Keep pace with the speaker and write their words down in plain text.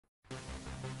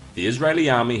The Israeli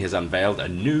army has unveiled a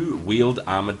new wheeled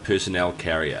armoured personnel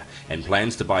carrier and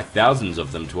plans to buy thousands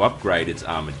of them to upgrade its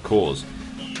armoured cores.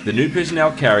 The new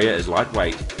personnel carrier is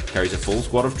lightweight, carries a full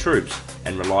squad of troops,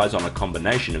 and relies on a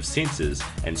combination of sensors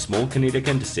and small kinetic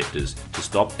interceptors to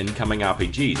stop incoming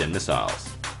RPGs and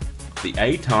missiles. The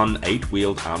Eitan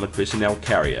 8-wheeled armoured personnel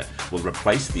carrier will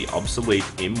replace the obsolete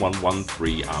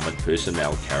M113 armoured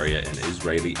personnel carrier in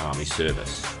Israeli army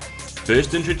service.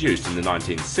 First introduced in the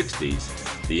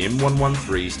 1960s, the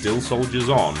M113 still soldiers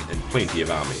on in plenty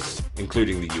of armies,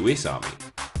 including the US Army.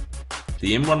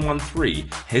 The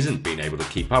M113 hasn't been able to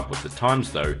keep up with the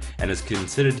times though, and is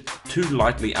considered too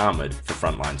lightly armoured for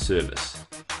frontline service.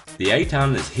 The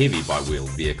Eitan is heavy by wheeled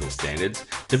vehicle standards,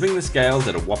 tipping the scales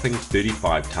at a whopping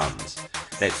 35 tons.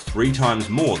 That's 3 times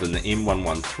more than the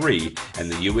M113 and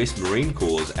the US Marine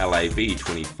Corps'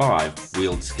 LAV-25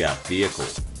 wheeled scout vehicle.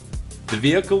 The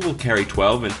vehicle will carry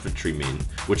 12 infantrymen,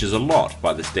 which is a lot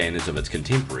by the standards of its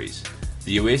contemporaries.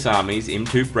 The US Army's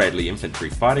M2 Bradley infantry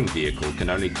fighting vehicle can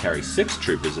only carry 6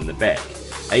 troopers in the back.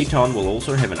 Eitan will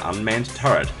also have an unmanned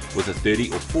turret with a 30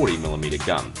 or 40mm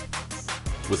gun.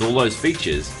 With all those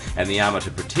features and the armour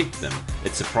to protect them,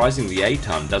 it's surprising the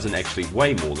Eitan doesn't actually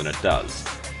weigh more than it does.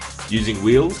 Using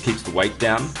wheels keeps the weight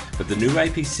down, but the new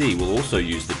APC will also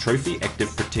use the Trophy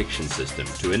Active Protection System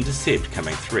to intercept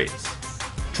coming threats.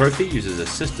 Trophy uses a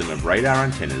system of radar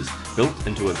antennas built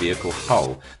into a vehicle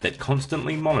hull that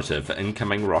constantly monitor for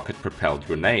incoming rocket-propelled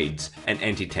grenades and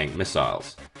anti-tank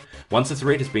missiles. Once a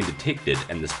threat has been detected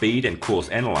and the speed and course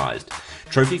analysed,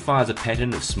 Trophy fires a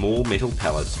pattern of small metal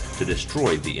pellets to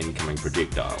destroy the incoming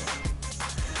projectile.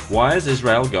 Why is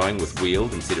Israel going with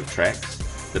wheeled instead of tracks?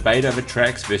 The debate over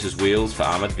tracks versus wheels for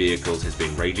armoured vehicles has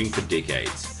been raging for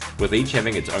decades, with each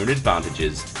having its own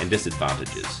advantages and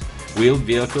disadvantages. Wheeled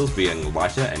vehicles, being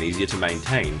lighter and easier to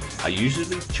maintain, are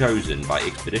usually chosen by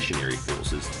expeditionary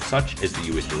forces such as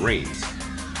the US Marines.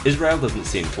 Israel doesn't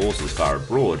send forces far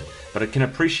abroad, but it can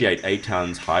appreciate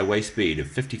Eitan's highway speed of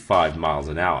 55 miles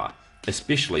an hour,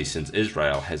 especially since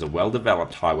Israel has a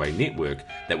well-developed highway network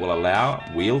that will allow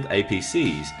wheeled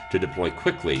APCs to deploy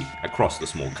quickly across the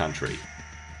small country.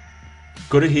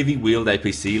 Could a heavy wheeled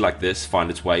APC like this find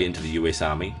its way into the US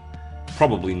Army?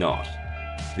 Probably not.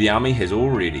 The Army has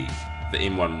already the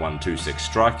M1126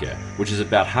 Striker, which is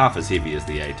about half as heavy as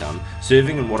the Eitan,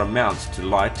 serving in what amounts to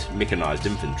light mechanized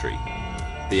infantry.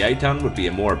 The Eitan would be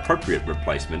a more appropriate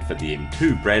replacement for the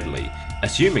M2 Bradley,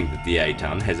 assuming that the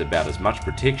Eitan has about as much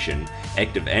protection,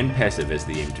 active and passive, as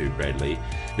the M2 Bradley.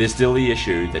 There's still the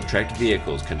issue that tracked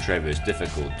vehicles can traverse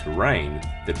difficult terrain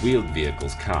that wheeled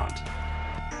vehicles can't.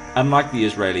 Unlike the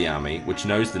Israeli Army, which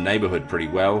knows the neighbourhood pretty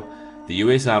well, the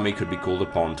US Army could be called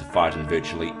upon to fight in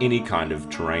virtually any kind of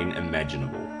terrain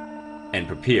imaginable, and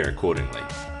prepare accordingly.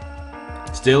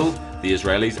 Still, the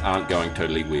Israelis aren't going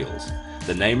totally wheels.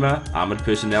 The Neymar armoured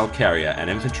personnel carrier, an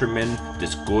infantryman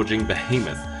disgorging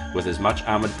behemoth with as much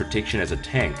armoured protection as a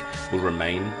tank, will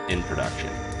remain in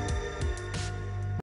production.